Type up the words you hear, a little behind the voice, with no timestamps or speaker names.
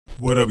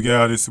What up,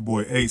 y'all? This is your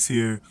boy Ace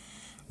here.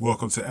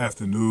 Welcome to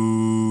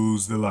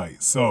Afternoons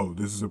Delight. So,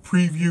 this is a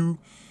preview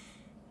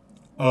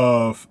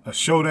of a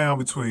showdown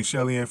between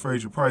Shelly-Ann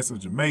Fraser-Pryce of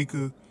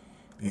Jamaica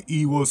and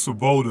Ewa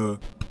Swoboda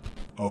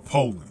of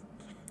Poland.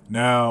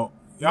 Now,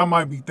 y'all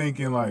might be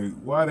thinking, like,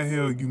 why the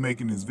hell are you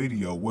making this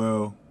video?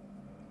 Well,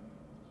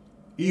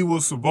 Ewa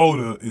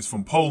Swoboda is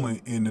from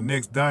Poland, and the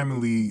next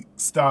Diamond League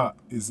stop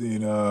is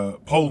in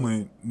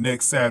Poland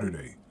next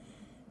Saturday,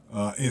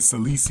 in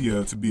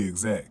Silesia to be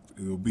exact.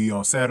 It'll be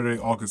on Saturday,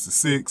 August the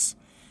 6th,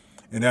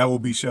 and that will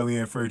be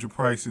Shelly-Ann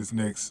Fraser-Pryce's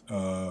next,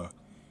 her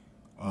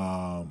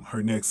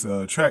next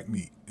track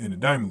meet in the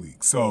Diamond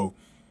League. So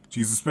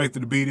she's expected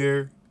to be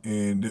there,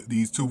 and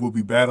these two will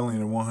be battling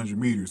in 100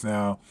 meters.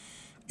 Now,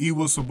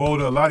 Ewa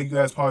Swoboda, a lot of you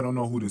guys probably don't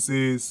know who this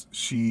is.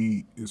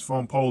 She is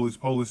from Polish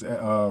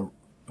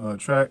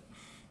track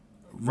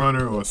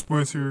runner or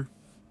sprinter.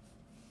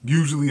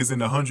 Usually is in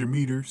the 100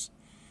 meters,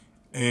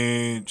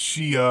 and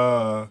she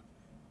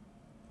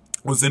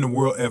was in the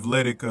World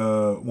Athletic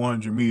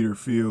 100 meter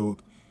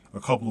field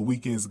a couple of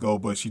weekends ago,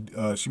 but she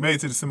made it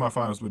to the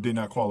semifinals but did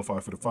not qualify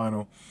for the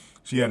final.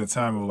 She had a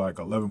time of like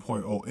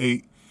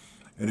 11.08,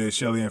 and then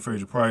Shelly-Ann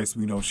Fraser-Pryce,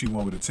 we know she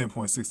won with a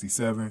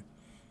 10.67.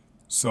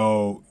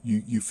 So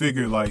you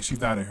figure like she's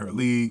not in her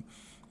league.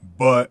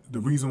 But the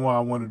reason why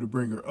I wanted to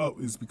bring her up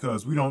is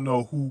because we don't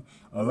know who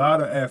a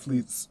lot of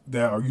athletes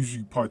that are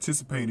usually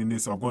participating in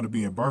this are going to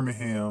be in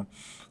Birmingham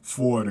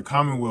for the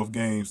Commonwealth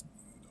Games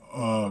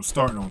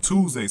starting on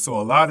Tuesday. So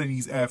a lot of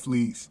these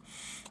athletes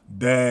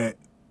that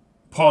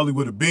probably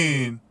would have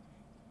been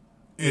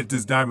at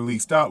this Diamond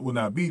League stop will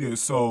not be there.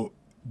 So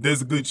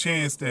there's a good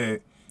chance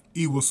that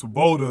Ewa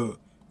Swoboda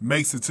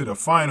makes it to the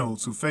final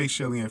to face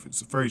Shelly-Ann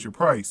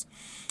Fraser-Pryce.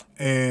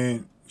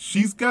 And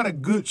she's got a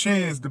good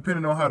chance,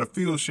 depending on how the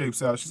field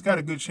shapes out, she's got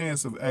a good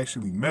chance of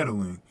actually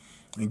medaling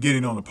and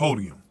getting on the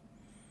podium.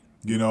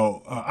 You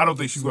know, I don't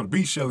think she's going to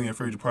beat Shelly-Ann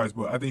Fraser-Pryce,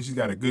 but I think she's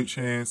got a good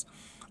chance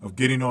of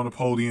getting on the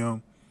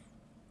podium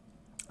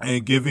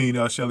and giving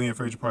Shelly-Ann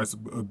Fraser-Pryce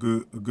a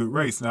good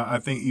race. Now, I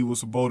think Ewa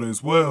Swoboda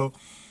as well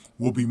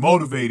will be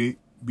motivated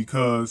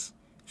because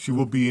she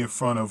will be in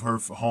front of her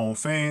home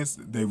fans.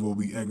 They will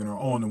be egging her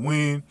on to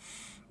win.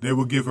 They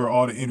will give her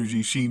all the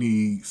energy she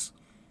needs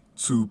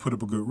to put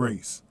up a good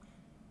race.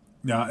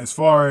 Now, as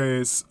far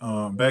as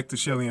back to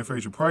Shelly-Ann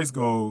Fraser-Pryce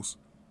goes,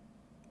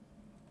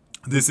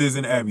 this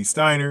isn't Abby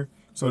Steiner,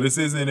 so this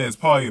isn't as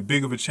probably a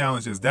big of a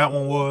challenge as that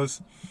one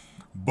was.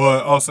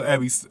 But also,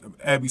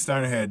 Abby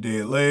Steiner had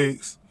dead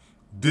legs.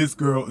 This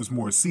girl is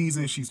more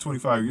seasoned. She's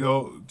 25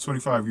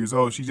 years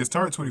old. She just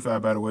turned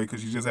 25, by the way,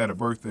 because she just had a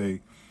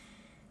birthday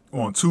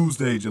on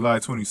Tuesday, July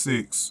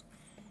 26th.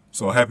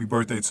 So happy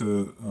birthday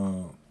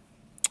to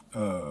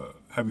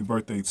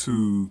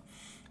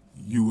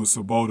Ewa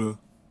Swoboda.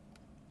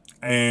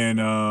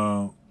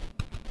 And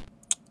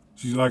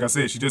she's, like I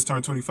said, she just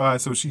turned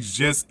 25, so she's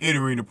just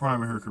entering the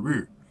prime of her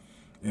career.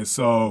 And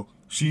so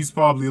she's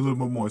probably a little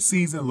bit more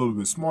seasoned, a little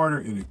bit smarter,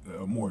 and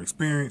more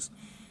experienced,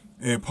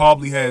 and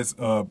probably has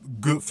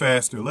good,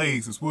 faster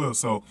legs as well.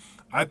 So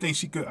I think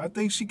she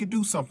could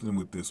do something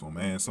with this one,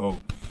 man. So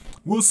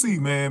we'll see,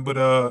 man.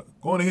 But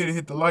going ahead and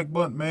hit the like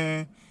button,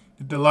 man.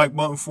 Hit the like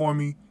button for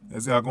me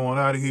as y'all going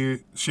out of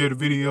here. Share the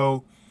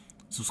video.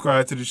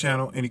 Subscribe to the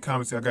channel. Any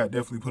comments y'all got,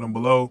 definitely put them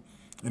below.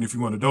 And if you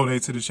want to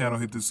donate to the channel,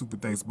 hit the super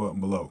thanks button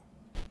below.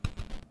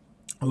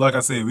 Like I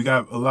said, we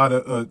got a lot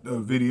of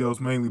videos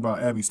mainly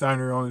about Abby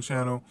Steiner on the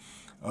channel.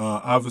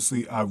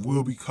 Obviously, I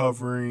will be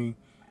covering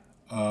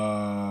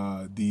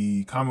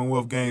the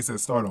Commonwealth Games that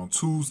start on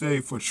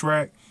Tuesday for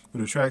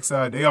the track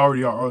side. They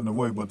already are on the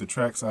way, but the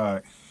track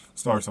side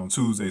starts on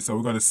Tuesday. So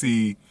we're going to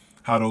see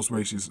how those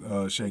races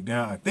shake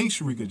down. I think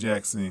Sharika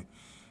Jackson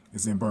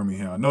is in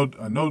Birmingham. I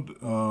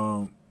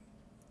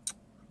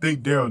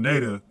think Daryl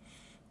Nader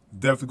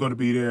definitely going to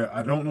be there.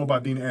 I don't know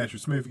about Dina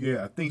Asher-Smith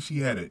yet. I think she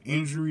had an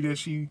injury that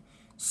she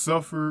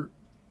suffered.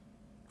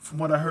 From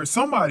what I heard,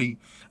 somebody,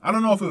 I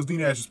don't know if it was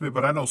Dina Asher-Smith,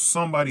 but I know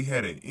somebody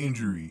had an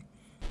injury.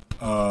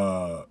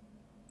 And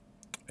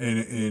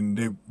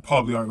they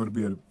probably aren't going to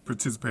be able to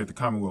participate at the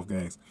Commonwealth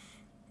Games.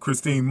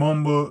 Christine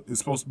Mumba is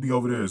supposed to be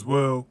over there as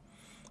well.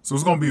 So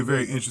it's going to be a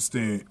very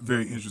interesting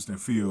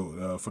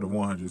field for the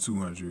 100,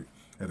 200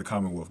 at the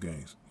Commonwealth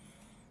Games.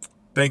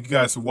 Thank you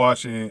guys for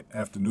watching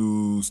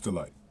Afternoons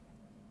Delight.